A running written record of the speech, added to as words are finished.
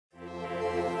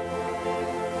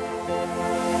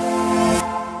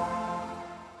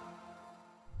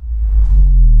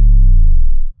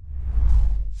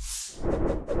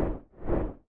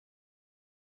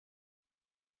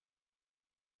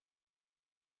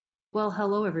Well,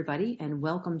 hello, everybody, and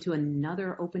welcome to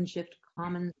another OpenShift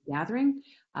Commons gathering.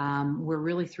 We're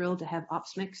really thrilled to have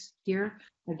OpsMx here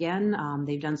again.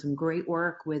 They've done some great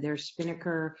work with their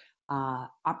Spinnaker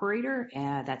operator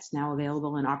that's now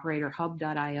available in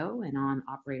operatorhub.io and on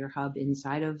Operator Hub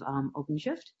inside of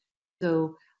OpenShift.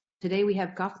 So today we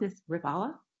have Gopinath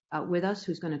Rebala with us,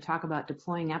 who's going to talk about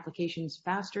deploying applications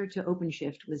faster to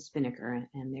OpenShift with Spinnaker.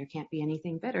 And there can't be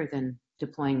anything better than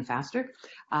deploying faster.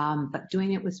 But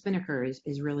doing it with Spinnaker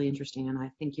is really interesting, and I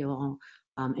think you'll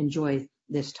enjoy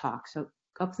this talk. So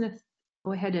Gopinath,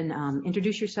 go ahead and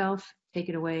introduce yourself, take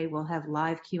it away. We'll have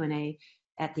live Q&A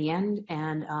at the end,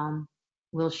 and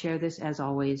we'll share this, as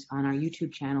always, on our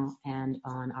YouTube channel and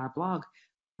on our blog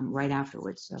right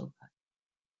afterwards. So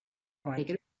take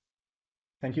it away.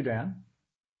 Thank you, Diane.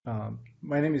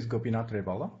 My name is Gopinath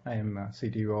Rebala. I am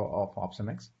CTO of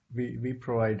OpsMx. We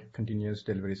provide continuous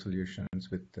delivery solutions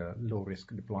with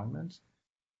low-risk deployments.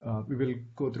 We will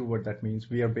go through what that means.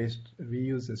 We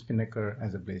use Spinnaker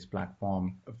as a base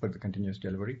platform for the continuous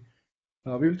delivery.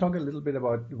 We will talk a little bit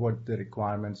about what the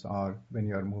requirements are when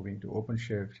you are moving to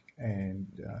OpenShift and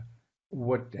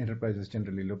what enterprises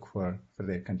generally look for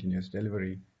their continuous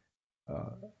delivery.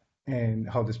 And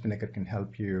how the Spinnaker can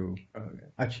help you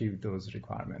achieve those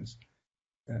requirements.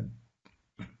 And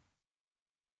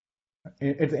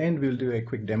at the end, we'll do a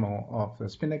quick demo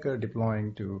of Spinnaker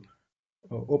deploying to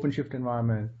OpenShift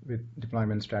environment with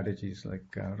deployment strategies like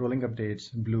rolling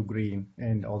updates, blue-green,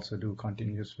 and also do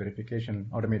continuous verification,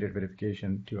 automated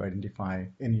verification to identify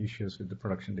any issues with the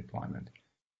production deployment.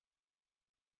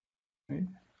 Right?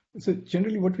 So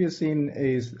generally what we have seen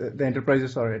is the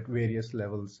enterprises are at various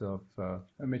levels of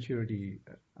maturity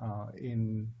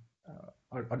in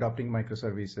adopting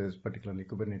microservices, particularly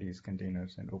Kubernetes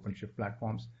containers and OpenShift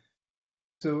platforms.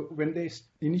 So when they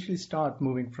initially start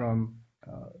moving from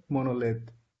monolith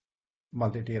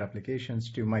multi-tier applications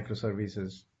to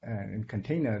microservices and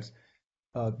containers,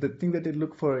 the thing that they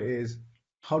look for is,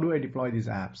 how do I deploy these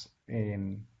apps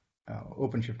in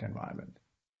OpenShift environment,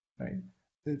 right?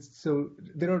 So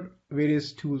there are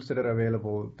various tools that are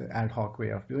available, the ad hoc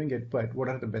way of doing it, but what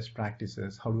are the best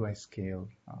practices? How do I scale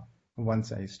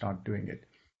once I start doing it?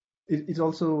 It's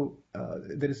also,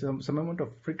 there is some amount of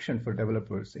friction for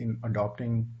developers in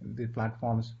adopting the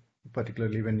platforms,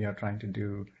 particularly when you're trying to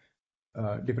do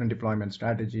different deployment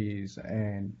strategies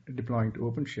and deploying to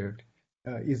OpenShift.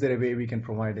 Is there a way we can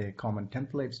provide a common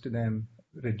templates to them,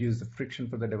 reduce the friction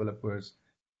for the developers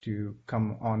to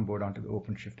come on board onto the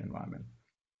OpenShift environment?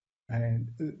 And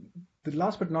the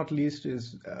last but not least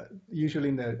is usually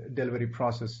in the delivery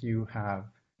process, you have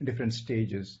different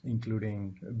stages,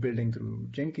 including building through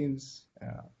Jenkins,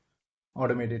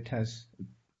 automated tests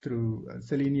through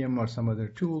Selenium or some other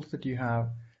tools that you have,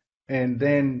 and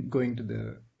then going to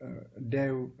the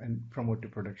dev and promote to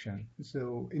production.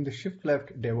 So in the shift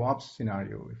left DevOps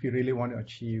scenario, if you really want to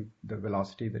achieve the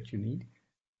velocity that you need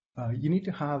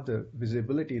to have the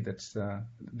visibility that's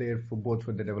there for both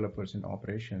for the developers and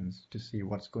operations to see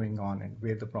what's going on and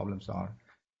where the problems are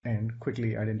and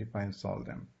quickly identify and solve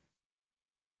them.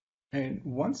 And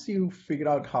once you figure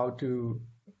out how to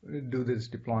do this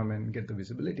deployment, get the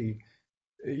visibility,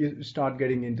 you start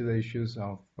getting into the issues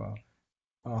of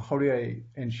how do I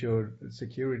ensure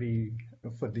security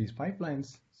for these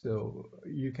pipelines? So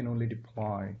you can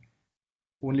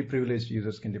only privileged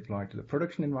users can deploy to the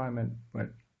production environment, but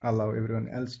allow everyone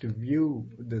else to view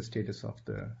the status of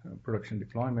the production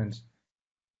deployments.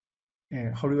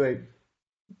 And how do I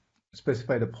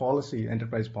specify the policy,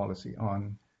 enterprise policy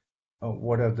on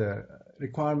what are the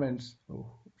requirements,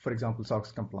 for example,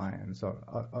 SOX compliance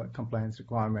or compliance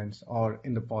requirements, or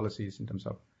in the policies in terms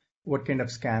of what kind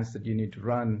of scans that you need to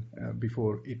run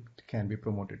before it can be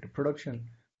promoted to production?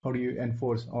 How do you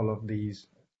enforce all of these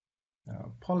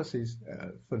policies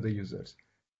for the users?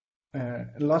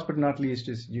 Last but not least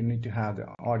is you need to have the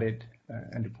audit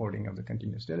and reporting of the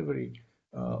continuous delivery,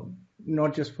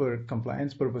 not just for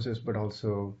compliance purposes, but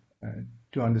also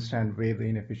to understand where the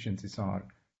inefficiencies are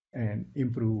and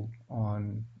improve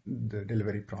on the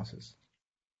delivery process.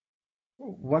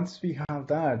 Once we have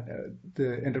that,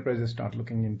 the enterprises start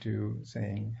looking into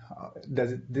saying,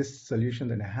 does this solution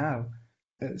that I have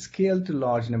scale to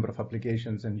large number of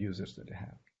applications and users that I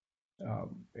have?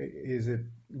 Is it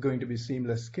going to be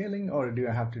seamless scaling, or do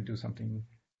I have to do something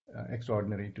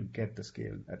extraordinary to get the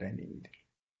scale that I need?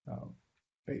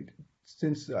 Right?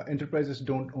 Since enterprises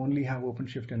don't only have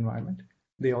OpenShift environment,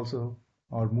 they also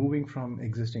are moving from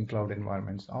existing cloud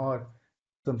environments or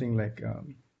something like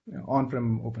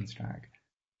on-prem OpenStack.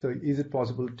 So is it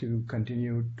possible to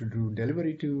continue to do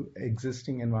delivery to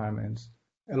existing environments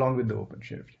along with the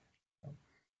OpenShift?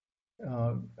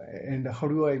 And how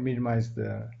do I minimize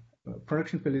the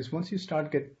production failures? Once you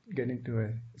start getting to a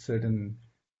certain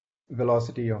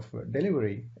velocity of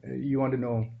delivery, you want to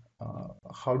know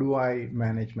how do I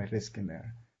manage my risk in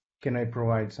there? Can I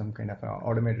provide some kind of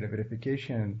automated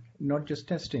verification, not just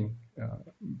testing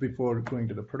before going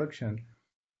to the production,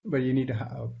 but you need to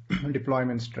have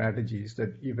deployment strategies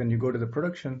that when you go to the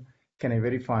production, can I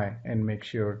verify and make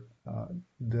sure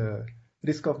the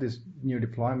risk of this new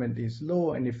deployment is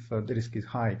low, and if the risk is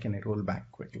high, can I roll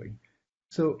back quickly?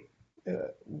 So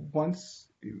once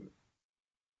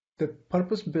the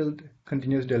purpose-built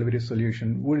continuous delivery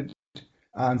solution would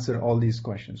answer all these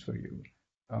questions for you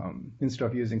instead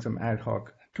of using some ad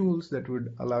hoc tools that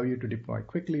would allow you to deploy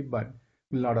quickly but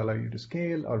will not allow you to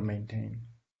scale or maintain.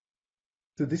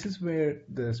 So this is where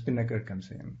the Spinnaker comes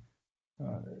in.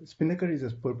 Spinnaker is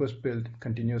a purpose-built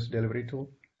continuous delivery tool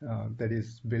that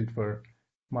is built for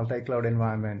multi-cloud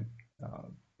environment,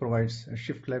 provides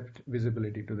shift-left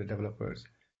visibility to the developers,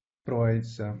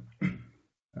 provides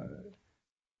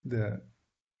the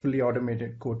fully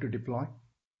automated code to deploy.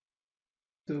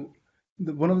 So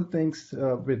one of the things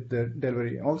with the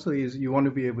delivery also is you want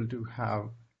to be able to have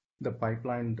the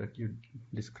pipeline that you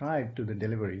described to the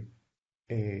delivery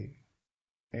a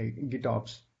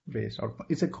GitOps based, or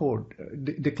it's a code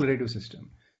declarative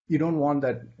system. You don't want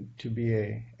that to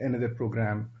be another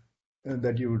program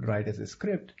that you would write as a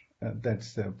script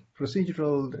that's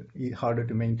procedural, harder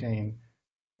to maintain,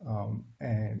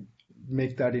 and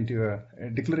make that into a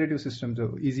declarative system,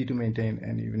 so easy to maintain.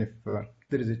 And even if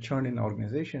there is a churn in the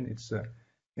organization, it's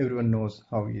everyone knows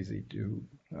how easy to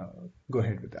go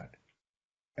ahead with that.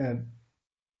 And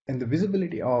the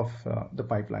visibility of the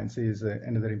pipelines is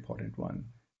another important one.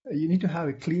 You need to have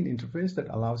a clean interface that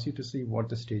allows you to see what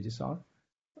the stages are,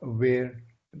 where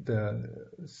the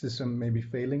system may be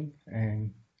failing,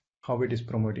 and how it is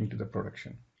promoting to the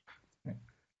production.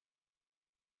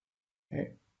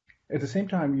 At the same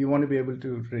time, you want to be able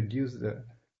to reduce the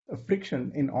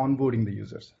friction in onboarding the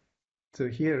users. So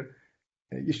here,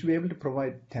 you should be able to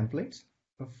provide templates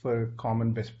for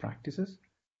common best practices,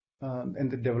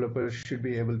 and the developers should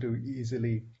be able to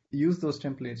easily use those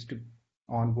templates to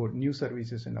onboard new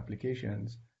services and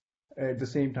applications. At the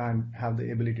same time, have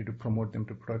the ability to promote them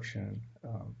to production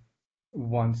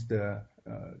once the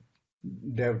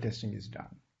dev testing is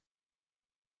done.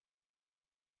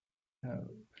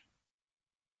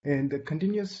 And the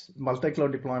continuous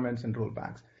multi-cloud deployments and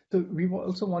rollbacks. So we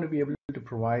also want to be able to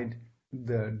provide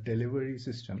the delivery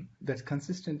system that's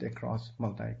consistent across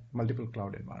multiple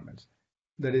cloud environments.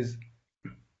 That is,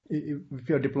 if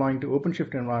you're deploying to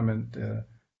OpenShift environment,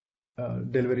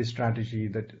 delivery strategy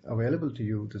that available to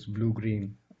you, this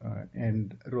blue-green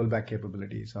and rollback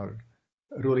capabilities or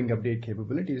rolling update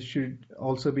capabilities should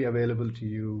also be available to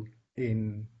you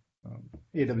in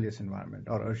AWS environment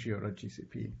or Azure or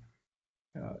GCP.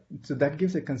 So that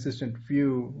gives a consistent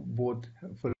view both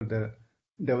for the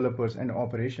developers and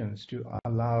operations to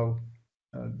allow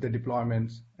the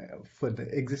deployments for the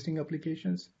existing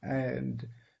applications and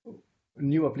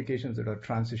new applications that are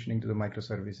transitioning to the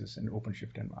microservices and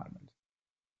OpenShift environments.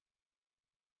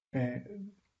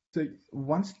 So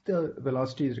once the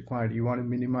velocity is required, you want to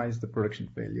minimize the production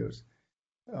failures.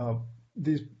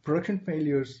 These production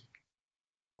failures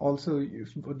also,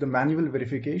 the manual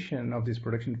verification of these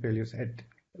production failures at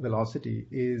velocity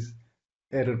is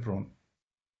error prone.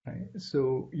 Right?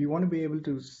 So you want to be able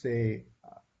to say,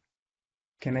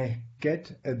 can I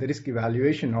get the risk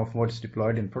evaluation of what's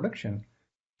deployed in production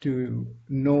to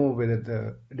know whether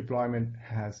the deployment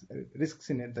has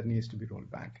risks in it that needs to be rolled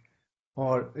back,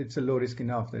 or it's a low risk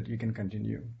enough that you can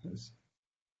continue.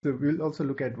 So we'll also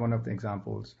look at one of the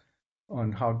examples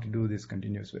on how to do this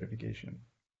continuous verification.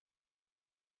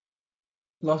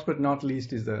 Last but not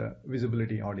least is the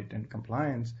visibility, audit, and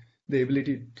compliance. The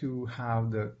ability to have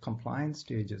the compliance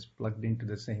stages plugged into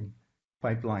the same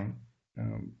pipeline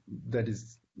that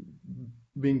is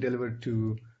being delivered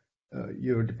to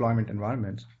your deployment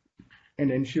environments, and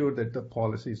ensure that the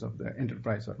policies of the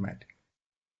enterprise are met.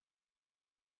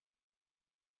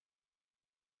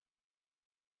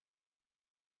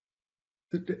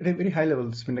 At a very high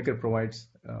level, Spinnaker provides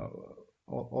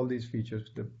all these features,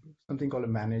 something called a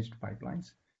managed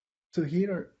pipelines. So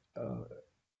here,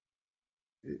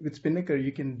 with Spinnaker,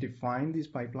 you can define these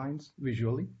pipelines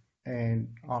visually, and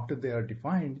after they are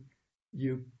defined,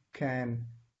 you can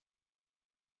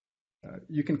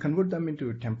convert them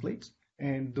into templates,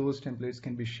 and those templates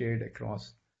can be shared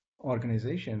across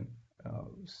organization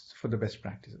for the best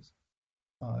practices.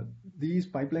 These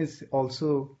pipelines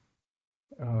also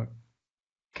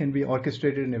can be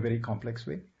orchestrated in a very complex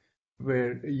way,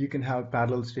 where you can have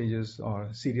parallel stages or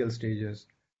serial stages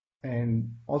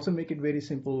and also make it very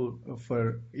simple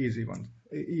for easy ones,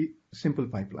 simple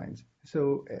pipelines.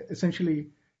 So essentially,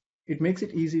 it makes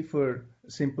it easy for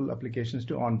simple applications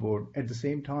to onboard. At the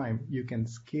same time, you can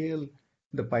scale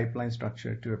the pipeline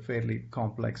structure to a fairly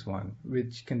complex one,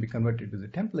 which can be converted to the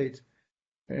templates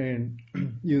and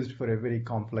used for a very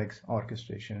complex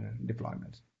orchestration and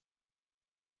deployments.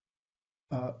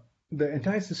 The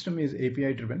entire system is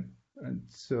API driven, and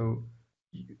so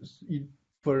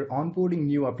for onboarding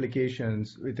new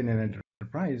applications within an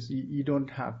enterprise, you don't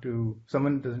have to,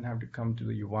 someone doesn't have to come to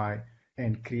the UI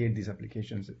and create these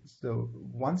applications. So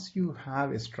once you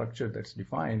have a structure that's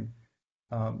defined,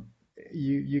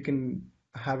 you can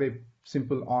have a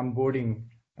simple onboarding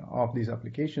of these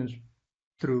applications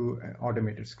through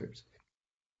automated scripts.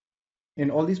 And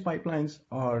all these pipelines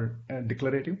are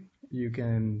declarative. You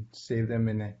can save them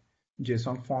in a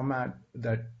JSON format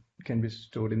that can be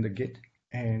stored in the Git.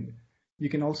 And you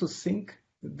can also sync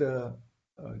the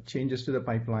changes to the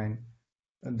pipeline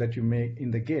that you make in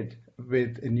the Git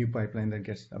with a new pipeline that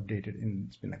gets updated in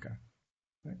Spinnaker.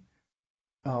 Right?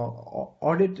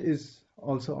 Audit is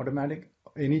also automatic.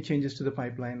 Any changes to the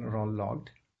pipeline are all logged.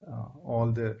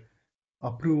 All the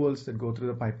approvals that go through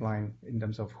the pipeline in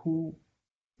terms of who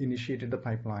initiated the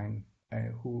pipeline,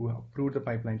 who approved the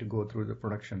pipeline to go through the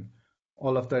production,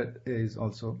 all of that is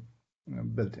also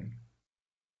built in.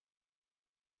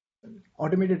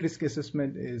 Automated risk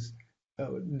assessment is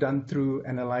done through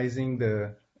analyzing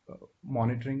the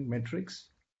monitoring metrics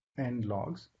and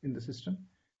logs in the system.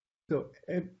 So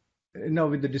now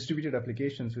with the distributed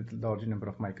applications with a large number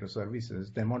of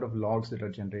microservices, the amount of logs that are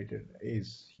generated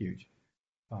is huge.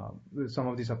 Some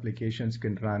of these applications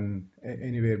can run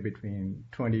anywhere between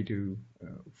 20 to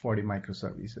 40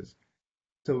 microservices.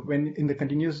 So when in the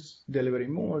continuous delivery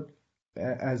mode,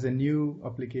 as a new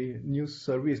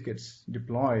service gets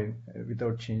deployed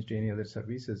without change to any other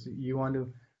services, you want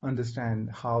to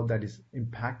understand how that is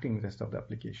impacting the rest of the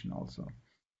application also.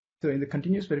 So in the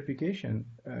continuous verification,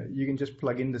 you can just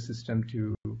plug in the system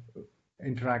to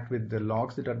interact with the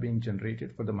logs that are being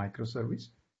generated for the microservice,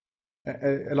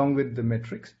 along with the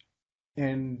metrics,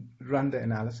 and run the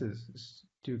analysis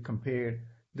to compare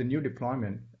the new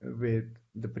deployment with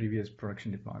the previous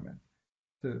production deployment.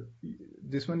 So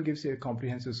this one gives you a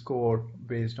comprehensive score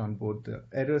based on both the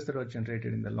errors that are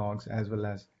generated in the logs as well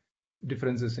as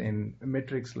differences in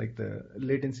metrics like the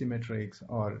latency metrics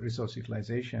or resource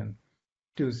utilization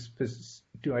to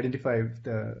identify if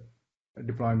the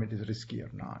deployment is risky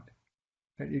or not.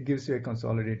 It gives you a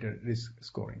consolidated risk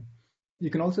scoring.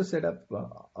 You can also set up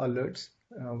alerts,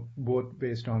 both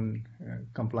based on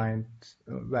compliant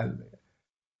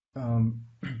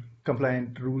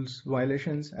rules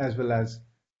violations, as well as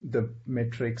the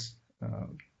metrics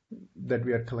that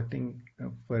we are collecting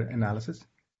for analysis.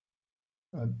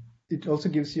 It also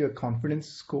gives you a confidence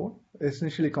score.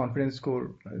 Essentially, confidence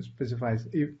score specifies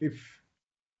if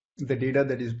the data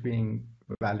that is being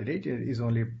validated is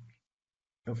only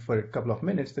for a couple of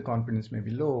minutes, the confidence may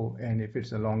be low, and if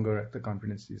it's a longer, the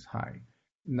confidence is high.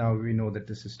 Now we know that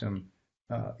the system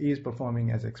is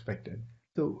performing as expected.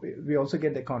 So we also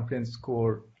get a confidence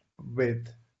score with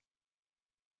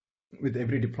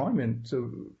every deployment. So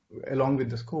along with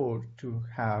the score to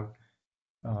have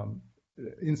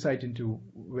insight into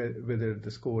whether the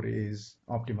score is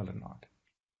optimal or not.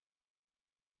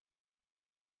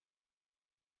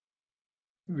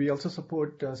 We also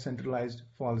support centralized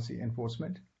policy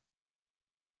enforcement,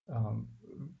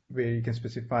 where you can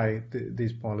specify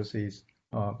these policies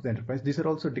of the enterprise. These are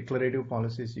also declarative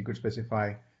policies. You could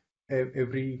specify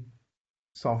every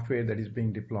software that is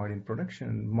being deployed in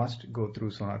production must go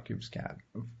through SonarQube SCAD.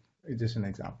 It's just an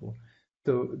example.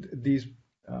 So these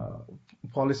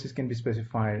policies can be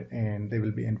specified and they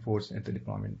will be enforced at the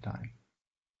deployment time.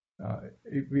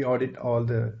 We audit all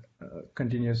the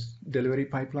continuous delivery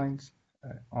pipelines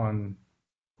on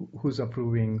who's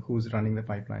approving, who's running the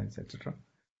pipelines, etc.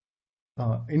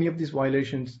 Any of these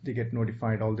violations, they get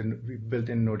notified. All the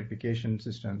built-in notification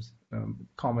systems,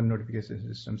 common notification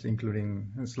systems, including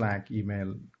Slack,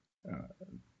 email,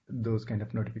 those kind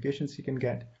of notifications you can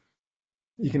get.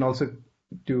 You can also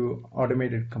do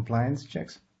automated compliance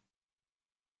checks.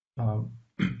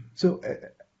 So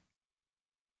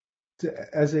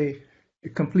as a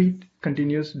complete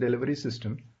continuous delivery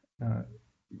system,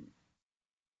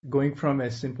 going from a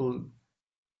simple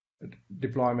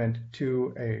deployment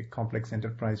to a complex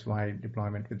enterprise-wide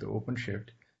deployment with the OpenShift,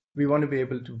 we want to be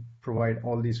able to provide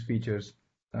all these features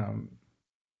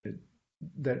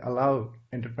that allow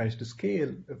enterprise to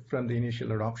scale from the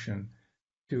initial adoption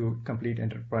to complete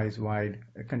enterprise-wide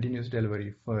continuous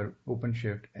delivery for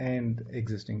OpenShift and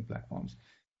existing platforms.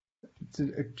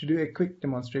 To do a quick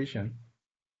demonstration,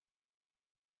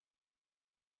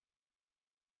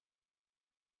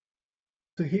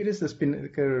 so here is the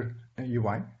Spinnaker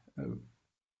UI.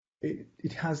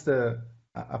 It has the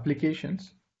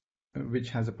applications, which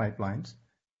has the pipelines.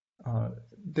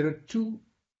 There are two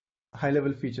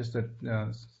high-level features that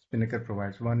Spinnaker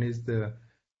provides. One is the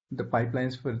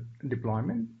pipelines for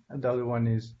deployment, and the other one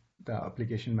is the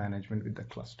application management with the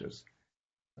clusters.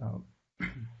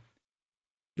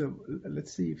 So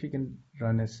let's see if you can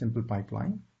run a simple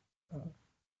pipeline.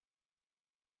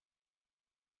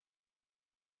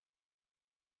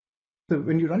 So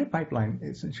when you run a pipeline,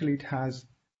 essentially it has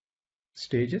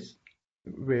stages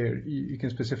where you can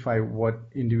specify what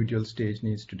individual stage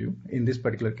needs to do. In this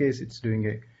particular case, it's doing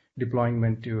a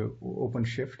deployment to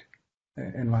OpenShift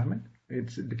environment.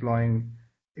 It's deploying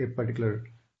a particular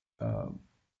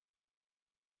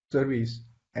service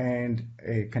and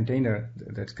a container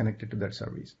that's connected to that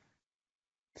service.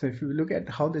 So if you look at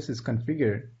how this is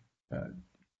configured,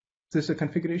 there's a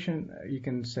configuration you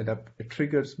can set up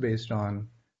triggers based on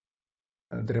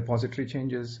the repository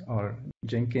changes or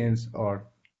Jenkins or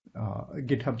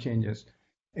GitHub changes,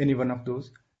 any one of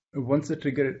those. Once the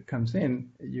trigger comes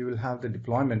in, you will have the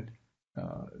deployment.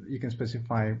 You can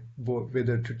specify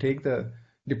whether to take the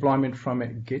deployment from a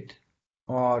Git,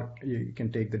 or you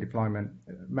can take the deployment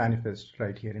manifest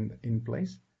right here in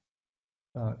place.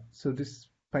 So this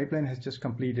pipeline has just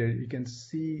completed. You can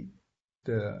see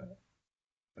the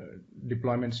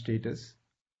deployment status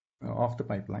of the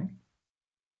pipeline.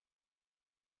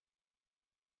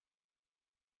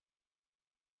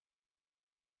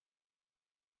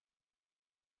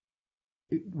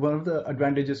 One of the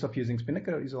advantages of using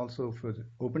Spinnaker is also for the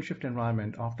OpenShift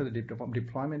environment. After the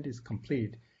deployment is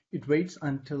complete, it waits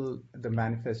until the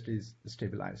manifest is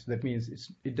stabilized. That means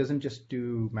it doesn't just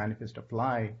do manifest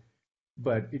apply,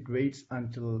 but it waits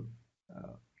until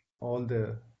all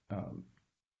the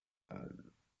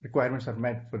requirements are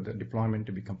met for the deployment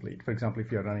to be complete. For example, if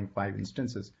you're running 5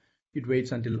 instances, it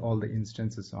waits until all the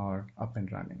instances are up and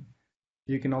running.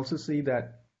 You can also see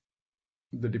that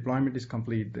the deployment is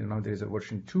complete. Now there is a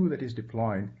version 2 that is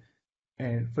deployed.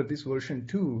 And for this version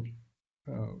 2,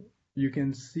 you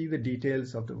can see the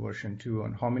details of the version 2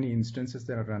 on how many instances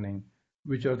they are running,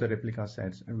 which are the replica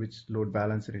sets, and which load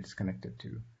balancer it is connected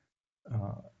to.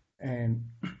 And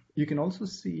you can also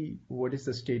see what is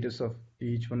the status of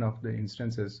each one of the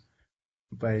instances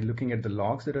by looking at the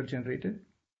logs that are generated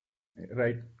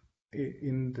right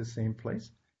in the same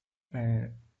place.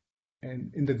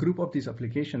 And in the group of these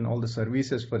applications, all the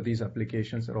services for these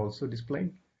applications are also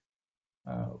displayed.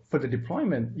 For the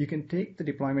deployment, you can take the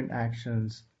deployment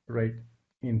actions right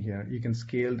in here. You can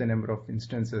scale the number of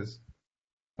instances,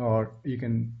 or you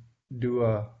can do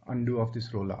a undo of this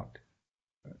rollout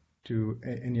to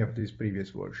any of these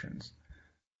previous versions.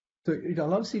 So it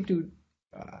allows you to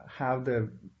have the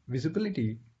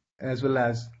visibility as well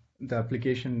as the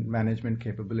application management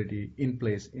capability in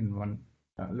place in one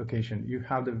location. You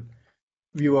have the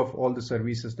view of all the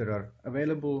services that are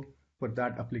available for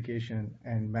that application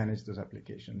and manage those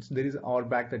applications. There is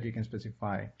RBAC that you can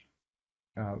specify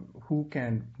who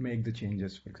can make the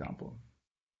changes, for example.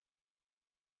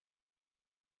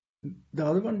 The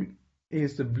other one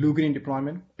is the blue-green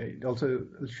deployment. It also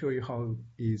will show you how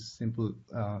is simple.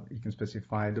 You can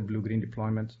specify the blue-green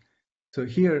deployments. So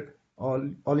here, all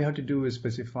you have to do is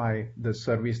specify the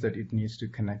service that it needs to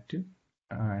connect to.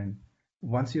 And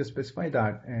once you specify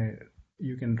that,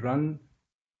 you can run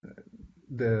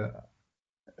the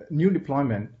new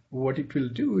deployment. What it will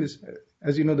do is,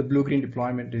 as you know, the blue-green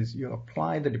deployment is you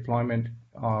apply the deployment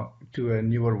to a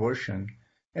newer version.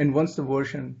 And once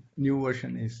the new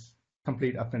version is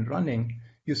complete up and running,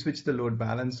 you switch the load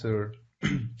balancer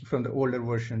from the older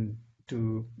version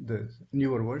to the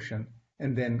newer version,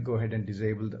 and then go ahead and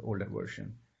disable the older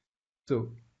version. So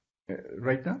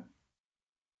right now,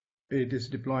 it is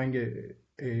deploying a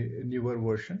newer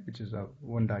version, which is a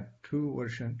 1.2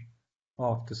 version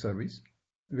of the service.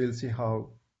 We'll see how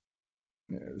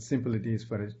simple it is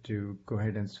for us to go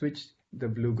ahead and switch the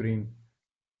blue-green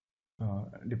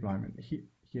deployment.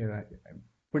 Here I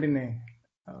put in a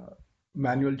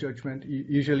manual judgment.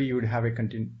 Usually you would have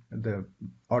the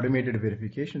automated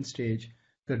verification stage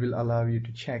that will allow you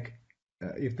to check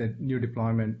if the new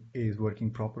deployment is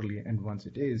working properly. And once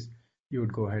it is, you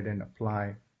would go ahead and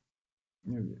apply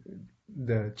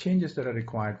the changes that are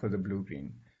required for the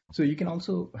blue-green. So you can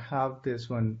also have this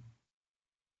one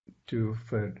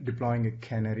for deploying a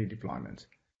canary deployment.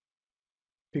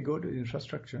 If you go to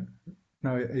infrastructure,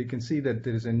 now you can see that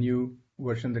there is a new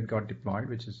version that got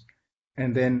deployed,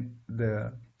 and then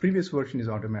the previous version is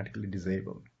automatically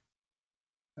disabled.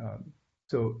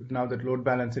 So now that load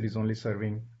balancer is only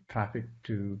serving traffic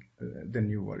to the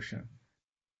new version.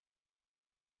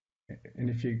 And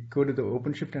if you go to the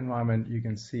OpenShift environment, you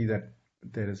can see that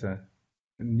there is a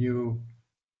new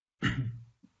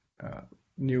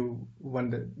new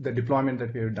one, the deployment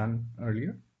that we have done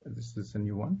earlier. This is a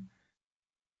new one.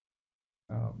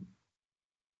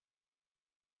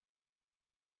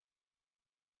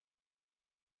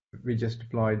 We just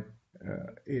deployed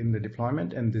in the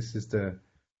deployment, and this is the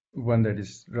one that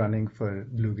is running for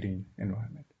blue-green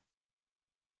environment.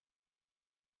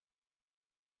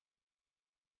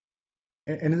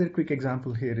 Another quick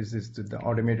example here is the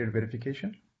automated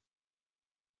verification.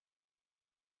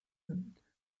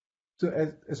 So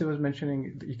as I was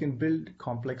mentioning, you can build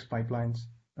complex pipelines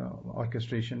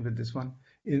orchestration with this one.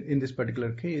 In this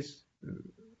particular case,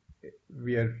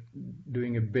 we are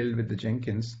doing a build with the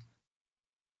Jenkins.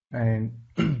 And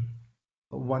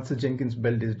once the Jenkins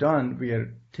build is done, we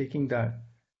are taking that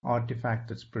artifact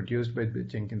that's produced by the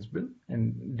Jenkins build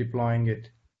and deploying it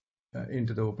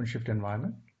into the OpenShift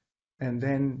environment, and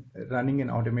then running an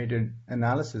automated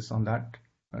analysis on that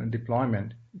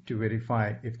deployment to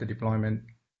verify if the deployment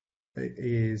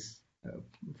is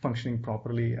functioning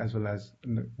properly, as well as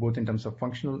both in terms of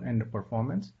functional and the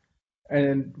performance.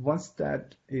 And once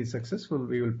that is successful,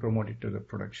 we will promote it to the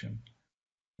production.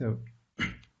 So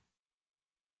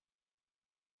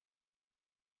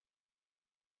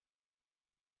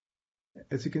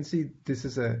as you can see, this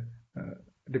is a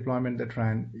deployment that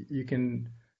ran.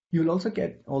 You'll also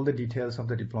get all the details of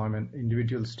the deployment,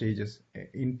 individual stages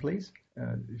in place.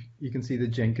 You can see the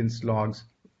Jenkins logs.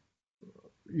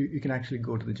 You can actually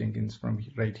go to the Jenkins from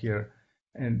right here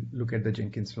and look at the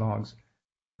Jenkins logs.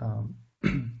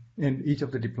 And each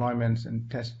of the deployments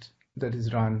and tests that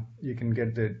is run, you can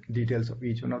get the details of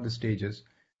each one of the stages.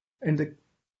 And the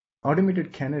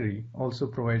automated canary also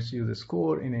provides you the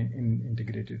score in an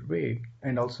integrated way,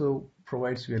 and also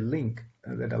provides you a link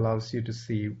that allows you to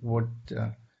see what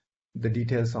the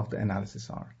details of the analysis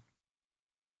are.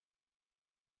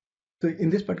 So in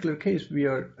this particular case, we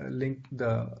are linked.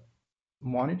 The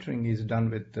monitoring is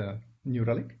done with New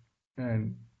Relic,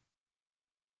 and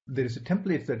there is a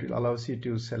template that allows you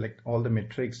to select all the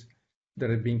metrics that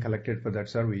are being collected for that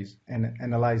service and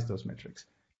analyze those metrics.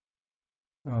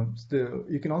 So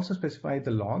you can also specify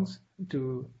the logs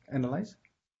to analyze.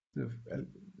 So,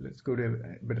 let's go to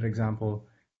a better example.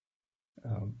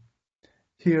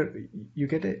 Here you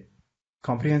get a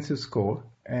comprehensive score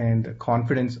and the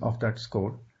confidence of that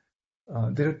score.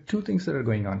 There are two things that are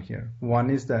going on here. One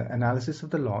is the analysis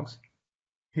of the logs.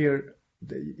 Here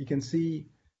you can see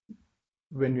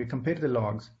when we compare the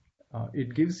logs,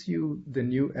 it gives you the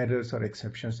new errors or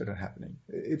exceptions that are happening.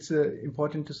 It's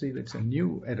important to see that it's a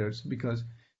new errors, because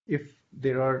if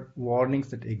there are warnings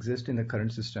that exist in the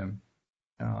current system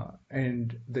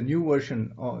and the new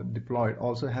version deployed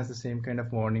also has the same kind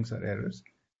of warnings or errors,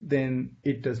 then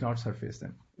it does not surface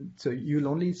them. So you'll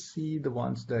only see the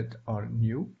ones that are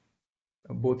new,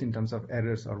 both in terms of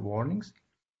errors or warnings,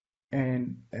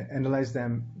 and analyze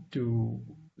them to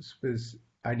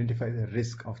identify the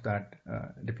risk of that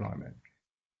deployment.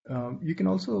 You can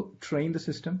also train the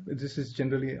system. This is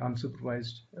generally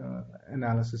unsupervised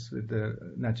analysis with the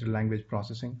natural language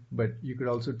processing, but you could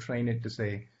also train it to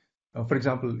say, for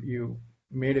example, you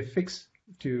made a fix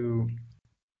to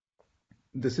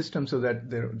the system so that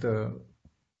the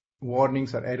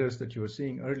warnings or errors that you were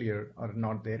seeing earlier are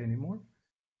not there anymore.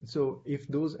 So if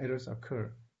those errors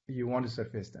occur, you want to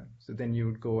surface them. So then you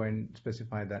would go and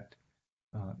specify that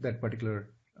that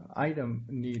particular item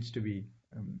needs to be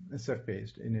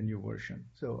surfaced in a new version.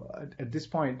 So at this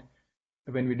point,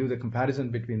 when we do the comparison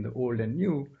between the old and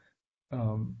new,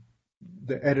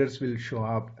 the errors will show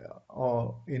up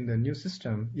in the new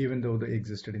system, even though they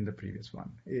existed in the previous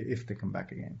one, if they come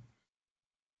back again.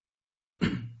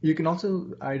 You can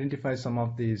also identify some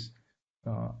of these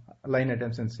line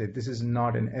items and say, this is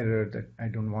not an error that I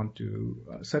don't want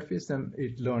to surface them.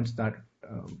 It learns that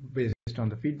based on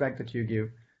the feedback that you give,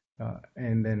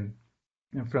 and then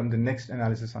from the next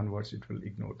analysis onwards, it will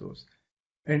ignore those.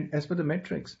 And as for the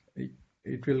metrics,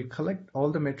 it will collect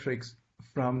all the metrics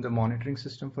from the monitoring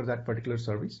system for that particular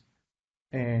service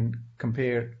and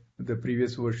compare the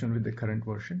previous version with the current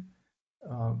version.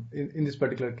 In this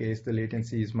particular case, the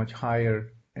latency is much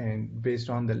higher, and based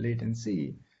on the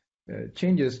latency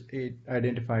changes, it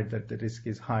identified that the risk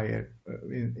is higher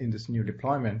in this new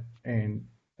deployment and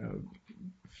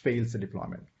fails the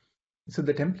deployment. So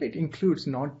the template includes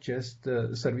not just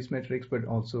the service metrics, but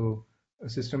also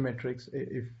system metrics.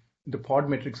 If the pod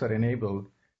metrics are enabled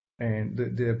and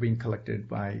they're being collected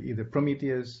by either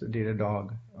Prometheus,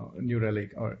 Datadog, New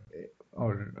Relic, or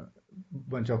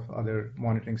bunch of other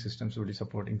monitoring systems will be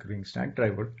support, including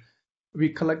Stackdriver. We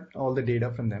collect all the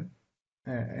data from them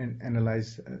and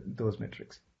analyze those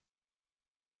metrics.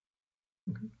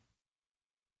 Okay.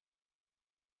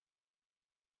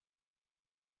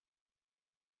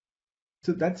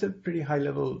 So that's a pretty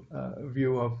high-level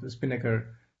view of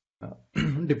Spinnaker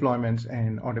deployments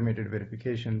and automated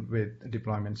verification with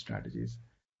deployment strategies.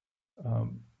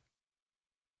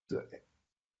 So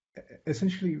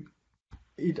essentially,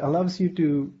 it allows you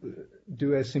to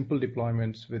do a simple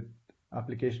deployments with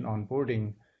application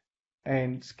onboarding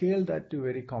and scale that to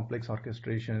very complex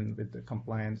orchestration with the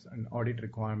compliance and audit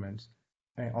requirements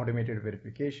and automated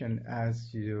verification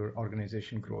as your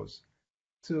organization grows.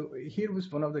 So here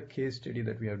was one of the case study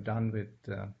that we have done with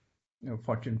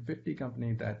Fortune 50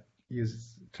 company that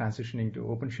is transitioning to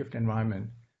OpenShift environment.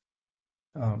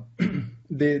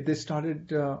 They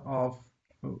started off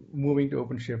moving to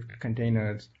OpenShift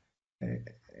containers,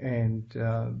 and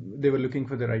they were looking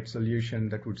for the right solution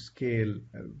that would scale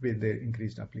with their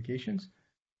increased applications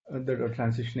that are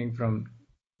transitioning from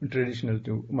traditional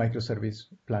to microservice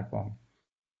platform.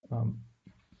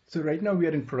 So right now we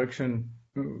are in production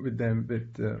with them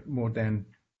with more than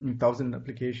 1,000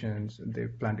 applications. They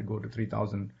plan to go to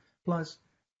 3,000 plus.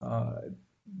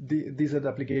 These are the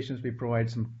applications. We provide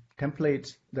some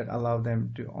templates that allow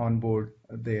them to onboard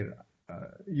their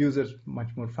users much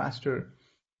more faster.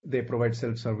 They provide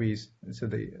self-service, so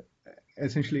they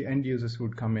essentially end users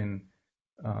would come in,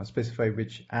 specify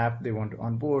which app they want to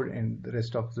onboard, and the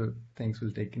rest of the things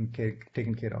will taken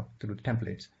care of through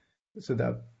templates. So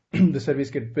that the service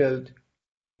gets built,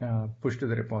 pushed to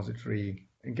the repository,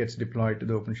 and gets deployed to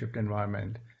the OpenShift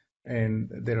environment. And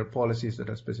there are policies that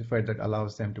are specified that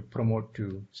allows them to promote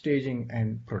to staging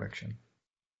and production.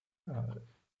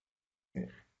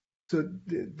 So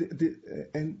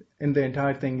the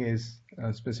entire thing is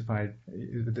specified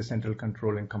with the central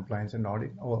control and compliance and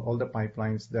audit. All the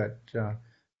pipelines that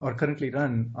are currently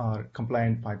run are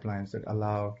compliant pipelines that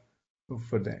allow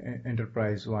for the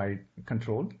enterprise-wide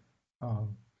control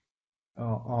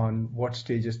on what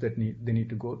stages that they need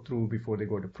to go through before they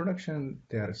go to production.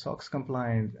 They are SOX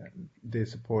compliant. They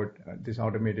support this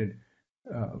automated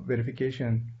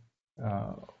verification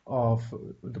of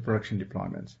the production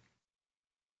deployments.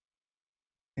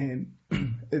 And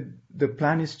the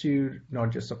plan is to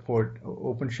not just support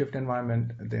OpenShift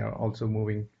environment, they are also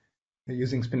moving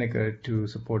using Spinnaker to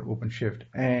support OpenShift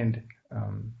and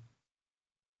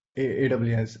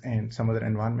AWS and some other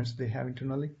environments they have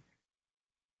internally.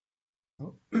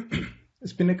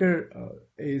 Spinnaker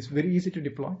is very easy to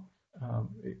deploy.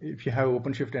 If you have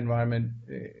OpenShift environment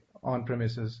on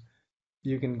premises,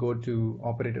 you can go to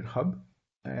Operator Hub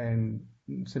and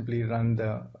simply run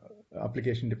the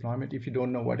application deployment. If you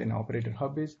don't know what an Operator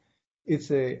Hub is, it's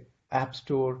a app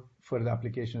store for the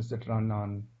applications that run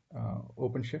on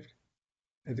OpenShift.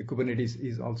 The Kubernetes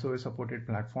is also a supported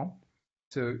platform.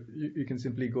 So you can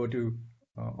simply go to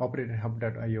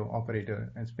operatorhub.io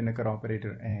operator and Spinnaker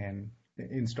operator and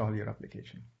install your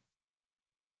application.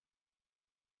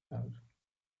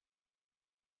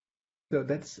 So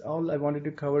that's all I wanted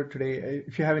to cover today.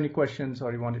 If you have any questions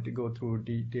or you wanted to go through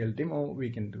detailed demo, we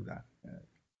can do that.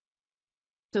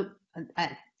 So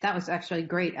that was actually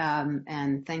great,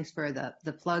 and thanks for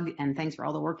the plug, and thanks for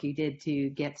all the work you did to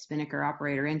get Spinnaker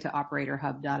Operator into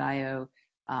operatorhub.io.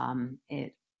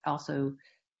 It also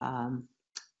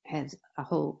has a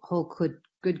whole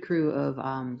good crew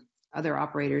of other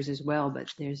operators as well,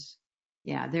 but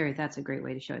that's a great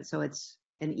way to show it. So it's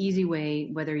an easy way,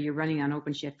 whether you're running on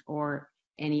OpenShift or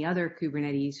any other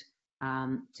Kubernetes,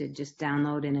 to just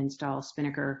download and install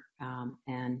Spinnaker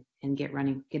and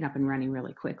get up and running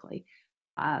really quickly.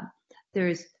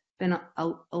 There's been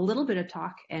a little bit of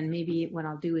talk, and maybe what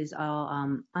I'll do is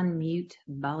I'll unmute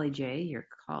Balajay, your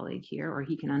colleague here, or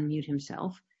he can unmute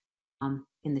himself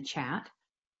in the chat.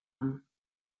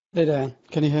 Hey, Dan,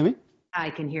 can you hear me? I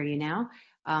can hear you now.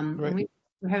 Great.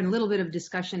 We're having a little bit of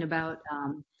discussion about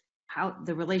how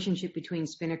the relationship between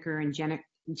Spinnaker and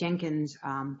Jenkins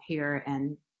here,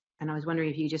 and I was wondering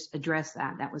if you just address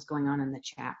that. That was going on in the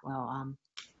chat. Well,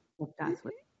 that's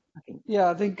what. Okay. Yeah,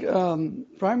 I think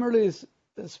primarily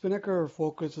Spinnaker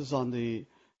focuses on the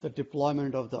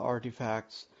deployment of the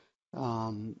artifacts,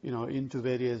 into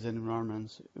various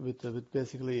environments with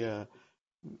basically a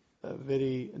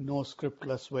very no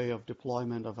scriptless way of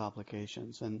deployment of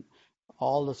applications and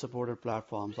all the supported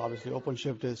platforms. Obviously,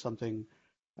 OpenShift is something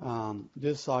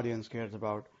this audience cares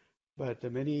about, but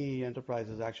many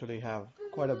enterprises actually have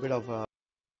quite a variety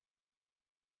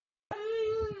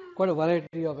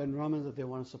of environments that they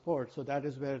want to support. So that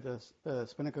is where the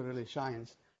Spinnaker really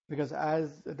shines, because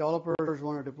as the developers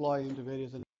want to deploy into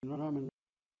various environments,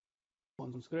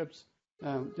 on some scripts,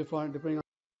 depending on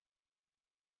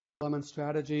deployment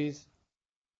strategies.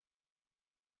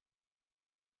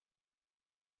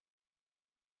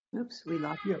 Oops, we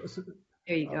lost. Yeah. So,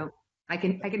 there you go. I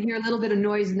can hear a little bit of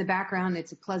noise in the background.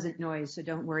 It's a pleasant noise, so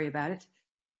don't worry about it.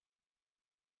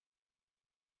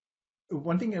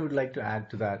 one thing I would like to add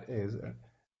to that is,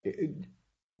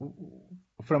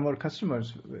 from our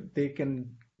customers, they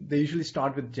usually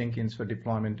start with Jenkins for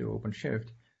deployment to OpenShift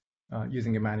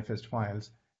using a manifest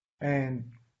files,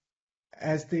 and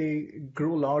as they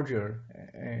grow larger,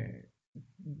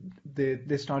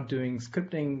 they start doing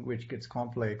scripting, which gets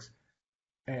complex.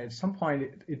 At some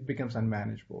point, it becomes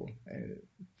unmanageable.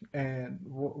 And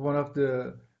one of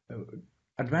the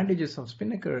advantages of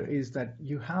Spinnaker is that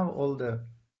you have all the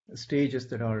stages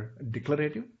that are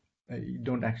declarative. You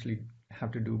don't actually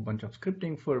have to do a bunch of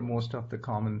scripting for most of the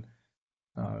common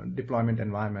deployment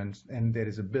environments. And there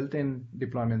is a built-in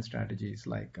deployment strategies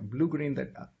like blue-green that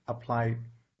apply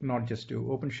not just to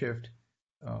OpenShift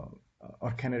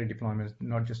or Canary deployments,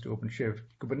 not just to OpenShift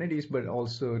Kubernetes, but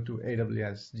also to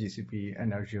AWS, GCP,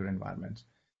 and Azure environments.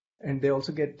 And they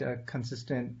also get a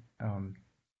consistent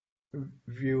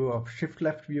view of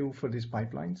shift-left view for these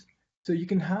pipelines. So you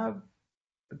can have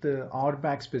the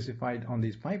RBAC specified on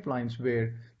these pipelines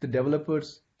where the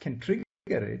developers can trigger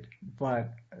it,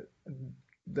 but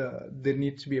there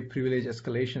needs to be a privilege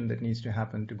escalation that needs to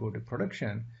happen to go to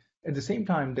production. At the same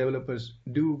time, developers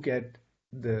do get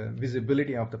the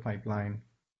visibility of the pipeline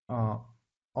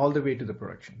all the way to the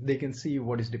production. They can see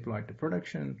what is deployed to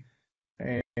production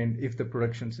and if the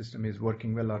production system is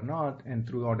working well or not, and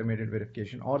through automated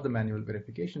verification or the manual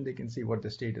verification, they can see what the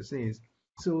status is.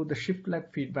 So the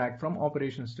shift-left feedback from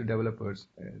operations to developers,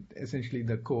 essentially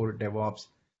the core DevOps,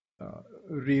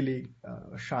 really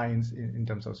shines in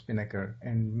terms of Spinnaker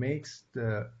and makes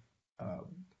the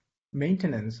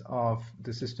maintenance of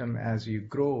the system as you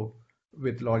grow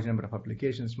with large number of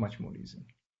applications much more easy.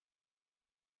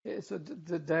 Yeah, so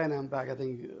Dan, I'm back. I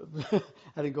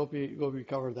think Gopi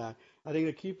covered that. I think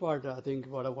the key part, I think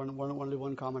only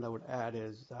one comment I would add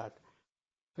is that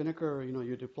Spinnaker,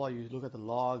 you deploy, you look at the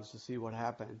logs to see what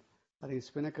happened. I think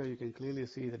Spinnaker, you can clearly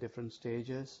see the different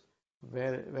stages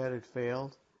where it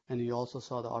failed, and you also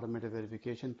saw the automated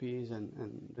verification piece and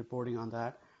reporting on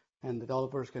that. And the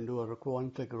developers can do a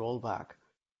one-click rollback.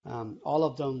 All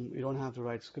of them, you don't have to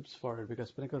write scripts for it because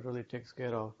Spinnaker really takes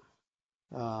care of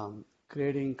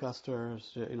creating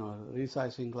clusters,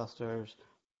 resizing clusters,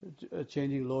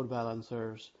 changing load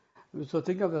balancers. So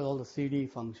think of all the CD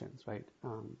functions, right?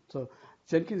 So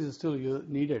Jenkins is still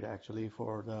needed actually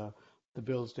for the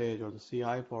build stage or the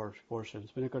CI portion.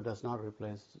 Spinnaker does not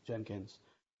replace Jenkins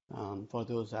for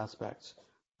those aspects.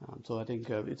 So I think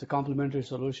it's a complementary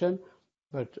solution,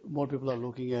 but more people are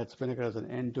looking at Spinnaker as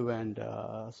an end-to-end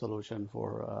solution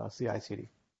for CI/CD.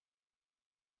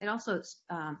 It also,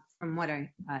 from what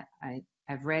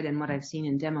I've read and what I've seen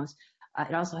in demos,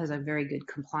 it also has a very good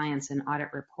compliance and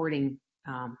audit reporting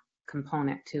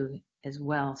component to it as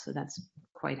well. So that's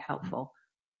quite helpful.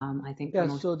 I think. Yeah.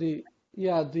 So the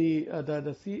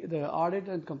audit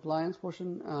and compliance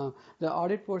portion, the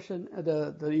audit portion,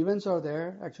 the events are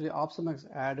there. Actually, OpsMx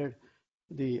added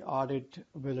the audit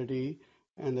ability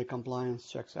and the compliance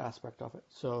checks aspect of it.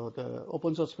 So the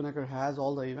open source Spinnaker has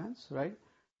all the events, right?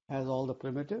 Has all the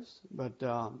primitives, but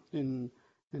in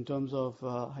terms of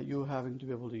you having to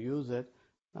be able to use it,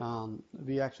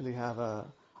 we actually have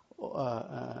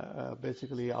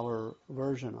basically our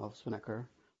version of Spinnaker,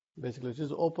 basically which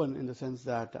is open in the sense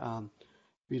that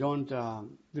we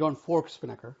don't fork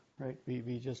Spinnaker, right?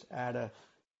 We just add a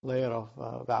layer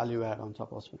of value add on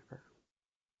top of Spinnaker.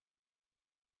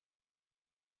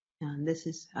 And this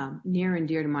is near and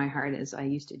dear to my heart, as I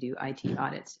used to do IT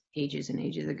audits ages and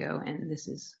ages ago, and this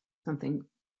is something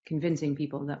convincing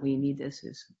people that we need this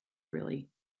has really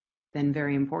been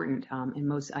very important in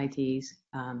most ITs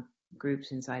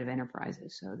groups inside of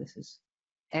enterprises. So this is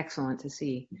excellent to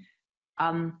see.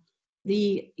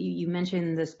 You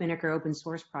mentioned the Spinnaker open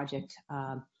source project.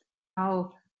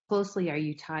 How closely are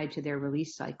you tied to their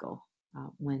release cycle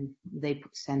when they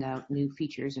send out new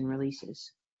features and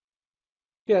releases?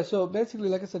 Yeah, so basically,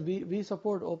 like I said, we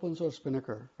support open source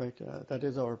Spinnaker, right? That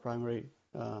is our primary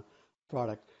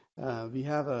product. We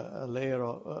have a layer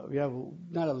of, we have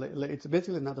not a layer, it's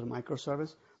basically another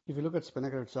microservice. If you look at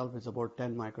Spinnaker itself, it's about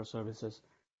 10 microservices.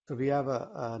 So we have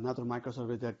another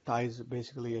microservice that ties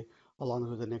basically along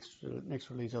with the next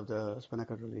release of the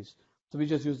Spinnaker release. So we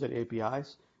just use their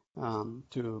APIs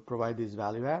to provide these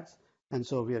value adds. And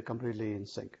so we are completely in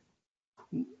sync.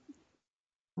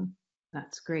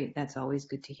 That's great. That's always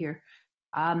good to hear.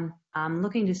 I'm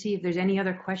looking to see if there's any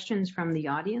other questions from the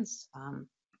audience.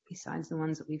 besides the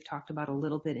ones that we've talked about a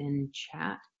little bit in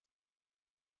chat?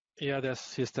 Yeah,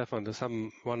 here's Stefan. There's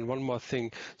one more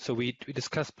thing. So we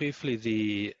discussed briefly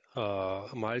the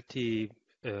multi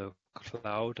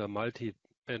cloud or multi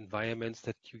environments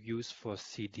that you use for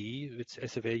CD, which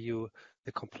as a value,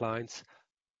 the compliance.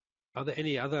 Are there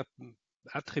any other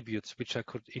attributes which I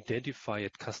could identify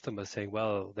at customer saying,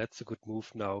 well, that's a good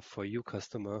move now for you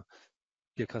customer,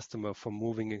 your customer from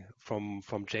moving from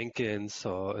Jenkins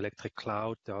or Electric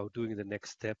Cloud now doing the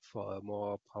next step for a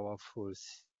more powerful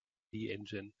CD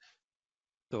engine.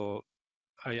 So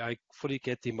I fully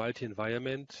get the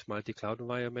multi-environment, multi-cloud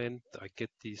environment. I get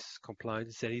these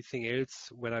compliance. Is there anything else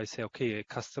when I say, okay, a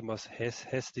customer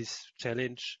has this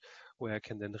challenge where I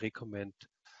can then recommend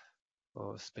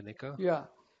Spinnaker? Yeah.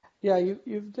 Yeah,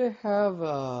 if they have,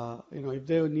 if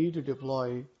they need to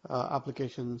deploy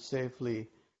applications safely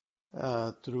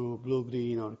through Blue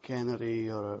Green or Canary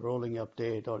or a rolling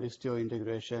update or Istio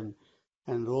integration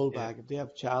and rollback, if they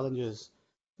have challenges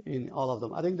in all of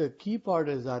them, I think the key part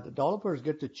is that the developers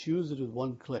get to choose it with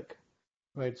one click,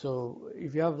 right? So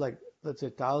if you have like, let's say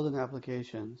 1,000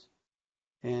 applications,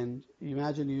 and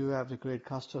imagine you have to create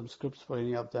custom scripts for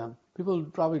any of them, people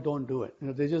probably don't do it.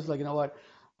 They just like, you know what,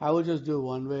 I will just do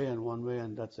one way,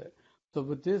 and that's it. So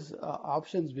with this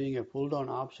options being a pull down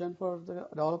option for the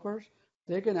developers,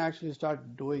 they can actually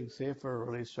start doing safer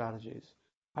release strategies.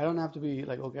 I don't have to be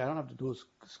like, okay, I don't have to do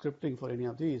scripting for any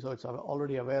of these, so it's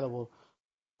already available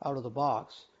out of the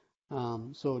box.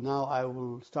 So now I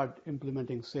will start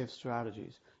implementing safe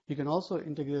strategies. You can also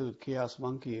integrate with Chaos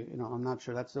Monkey. I'm not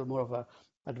sure, that's more of a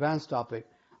advanced topic,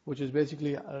 which is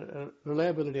basically a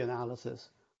reliability analysis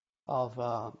of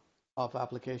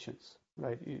applications,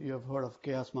 right? You have heard of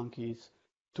Chaos Monkey's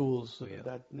tools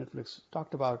that Netflix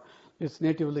talked about. It's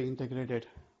natively integrated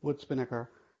with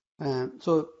Spinnaker. And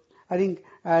so I think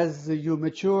as you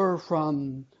mature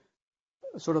from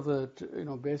sort of a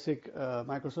basic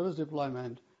microservice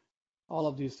deployment, all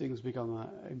of these things become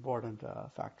an important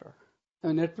factor.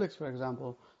 And Netflix, for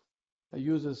example,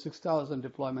 uses 6,000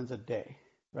 deployments a day,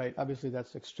 right? Obviously,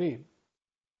 that's extreme,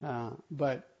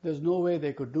 but there's no way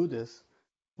they could do this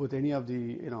with any of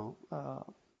the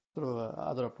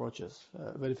other approaches.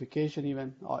 Verification,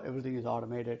 even everything is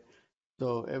automated,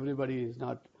 so everybody is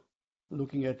not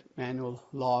looking at manual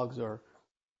logs or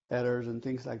errors and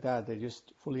things like that. They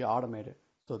just fully automated.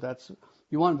 So that's,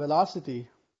 you want velocity.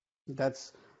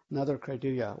 That's another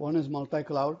criteria. One is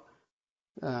multi-cloud.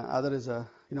 Other is I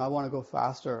want to go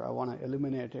faster. I want to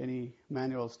eliminate any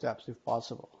manual steps if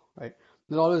possible, right?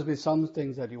 There'll always be some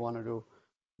things that you want to do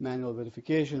manual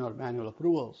verification or manual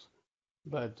approvals.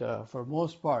 But for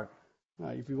most part,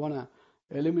 if you want to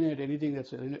eliminate anything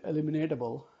that's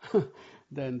eliminatable,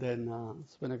 then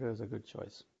Spinnaker is a good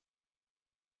choice.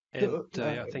 And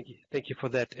thank you for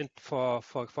that. And for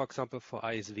example, for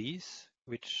ISVs,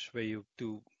 where you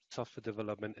do software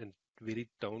development and really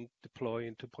don't deploy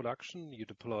into production, you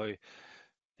deploy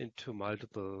into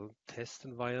multiple test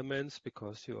environments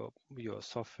because your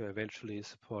software eventually is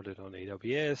supported on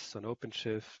AWS, on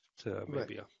OpenShift,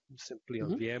 maybe simply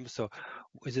on VM. So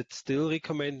is it still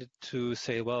recommended to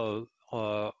say, well,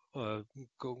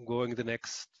 going the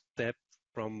next step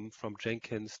from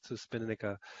Jenkins to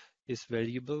Spinnaker is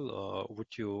valuable, or would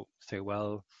you say,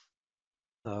 well,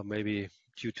 maybe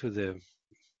due to the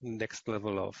next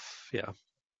level of,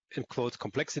 in quotes,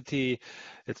 complexity,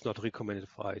 it's not recommended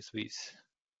for ISVs?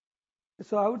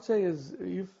 So I would say is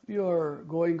if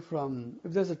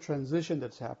there's a transition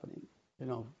that's happening,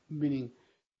 meaning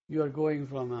you are going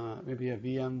from maybe a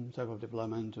VM type of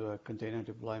deployment to a container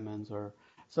deployment or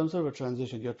some sort of a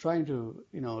transition. You're trying to,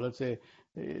 let's say,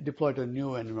 deploy to a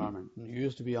new environment. You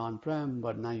used to be on-prem,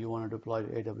 but now you want to deploy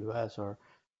to AWS or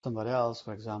somebody else,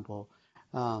 for example.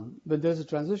 But there's a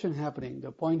transition happening.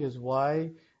 The point is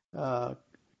why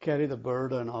carry the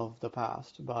burden of the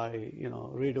past by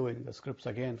redoing the scripts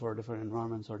again for different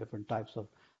environments or different types of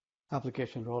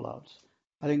application rollouts.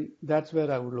 I think that's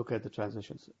where I would look at the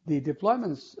transitions. The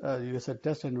deployments, you said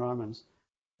test environments,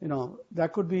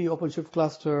 that could be OpenShift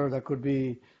cluster, that could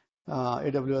be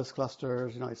AWS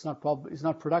clusters. It's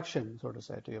not production, so to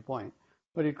say, to your point,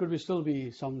 but it could still be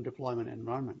some deployment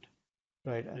environment,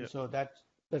 right? And so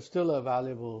that's still a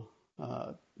valuable,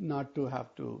 not to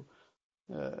have to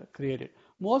create it.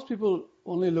 Most people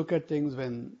only look at things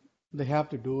when they have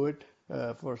to do it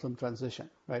for some transition,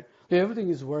 right? If everything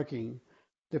is working,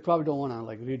 they probably don't want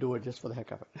to redo it just for the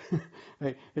heck of it,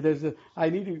 right? If I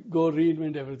need to go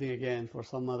reinvent everything again for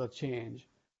some other change.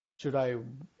 Should I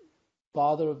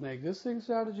bother with my existing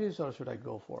strategies, or should I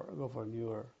go for a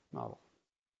newer model?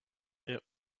 Yep.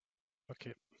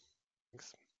 Okay.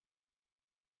 Thanks.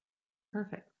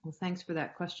 Perfect. Well, thanks for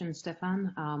that question,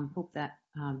 Stefan. Hope that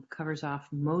covers off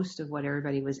most of what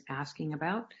everybody was asking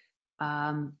about.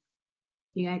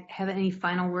 You guys have any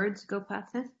final words,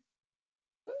 Gopinath?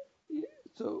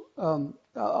 So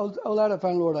I'll add a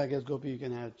final word, I guess, Gopi, you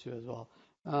can add to as well.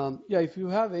 Yeah, if you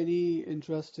have any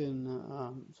interest in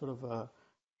sort of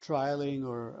trialing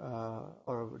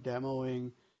or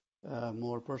demoing,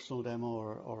 more personal demo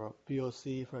or a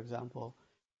POC, for example,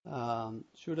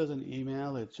 shoot us an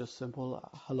email. It's just simple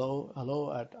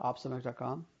hello at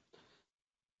OpsMx.com.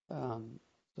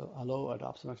 So hello at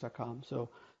OpsMx.com. So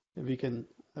we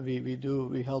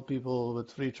help people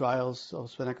with free trials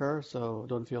of Spinnaker, so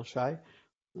don't feel shy.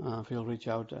 Feel reach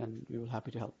out and we will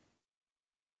happy to help.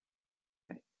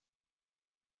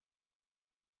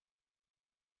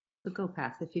 So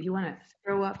Gopinath, if you want to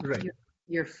throw up Right.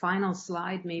 your final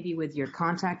slide, maybe with your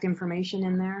contact information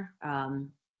in there,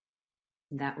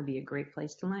 that would be a great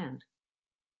place to land.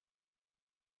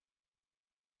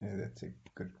 Yeah, that's a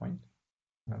good point.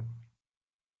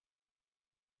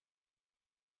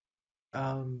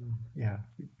 Yeah.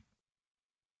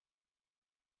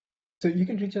 So you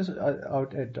can reach us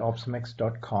out at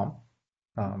OpsMx.com.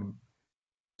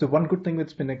 So one good thing with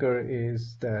Spinnaker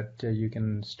is that you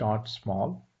can start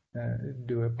small,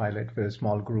 do a pilot with a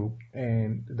small group,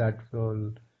 and that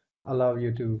will allow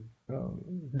you to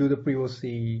do the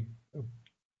POC,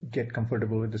 get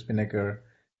comfortable with the Spinnaker,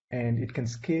 and it can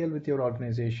scale with your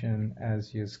organization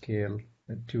as you scale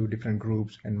to different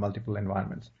groups and multiple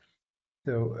environments.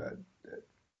 So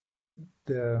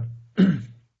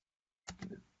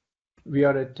we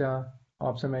are at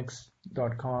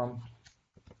OpsMx.com.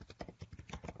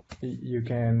 You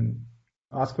can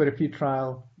ask for a free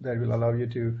trial that will allow you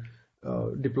to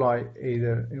deploy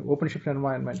either an OpenShift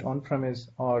environment on-premise,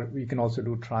 or we can also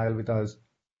do trial with us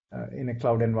in a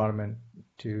cloud environment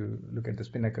to look at the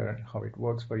Spinnaker and how it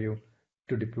works for you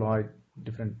to deploy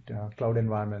different cloud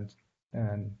environments.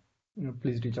 And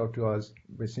please reach out to us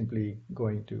by simply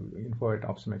going to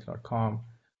info@opsmx.com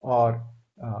or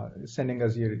sending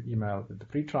us your email with the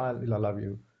free trial. Will allow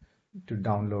you to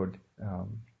download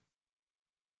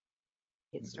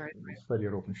Get started for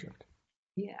your OpenShift.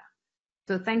 Yeah.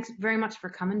 So thanks very much for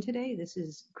coming today. This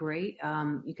is great.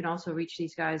 You can also reach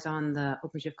these guys on the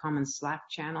OpenShift Commons Slack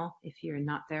channel. If you're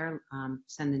not there,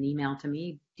 send an email to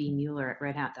me,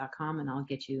 dmueller@redhat.com, and I'll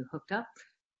get you hooked up.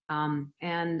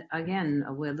 And again,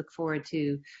 we'll look forward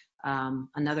to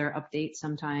another update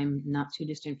sometime not too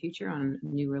distant future on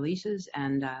new releases.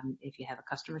 And if you have a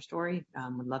customer story,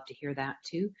 would love to hear that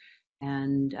too.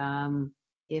 And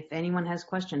if anyone has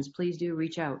questions, please do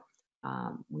reach out.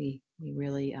 We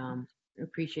really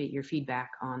appreciate your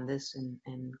feedback on this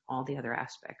and all the other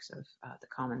aspects of the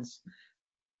Commons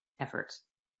efforts.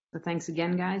 So thanks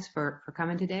again, guys, for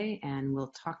coming today, and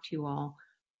we'll talk to you all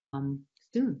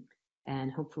soon.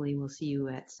 And hopefully we'll see you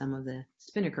at some of the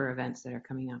Spinnaker events that are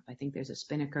coming up. I think there's a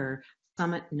Spinnaker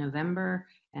Summit in November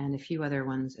and a few other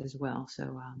ones as well.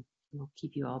 So we'll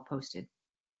keep you all posted.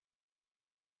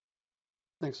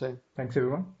 Thanks, Diane. Thanks,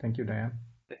 everyone. Thank you, Diane.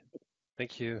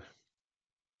 Thank you.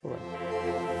 Bye-bye.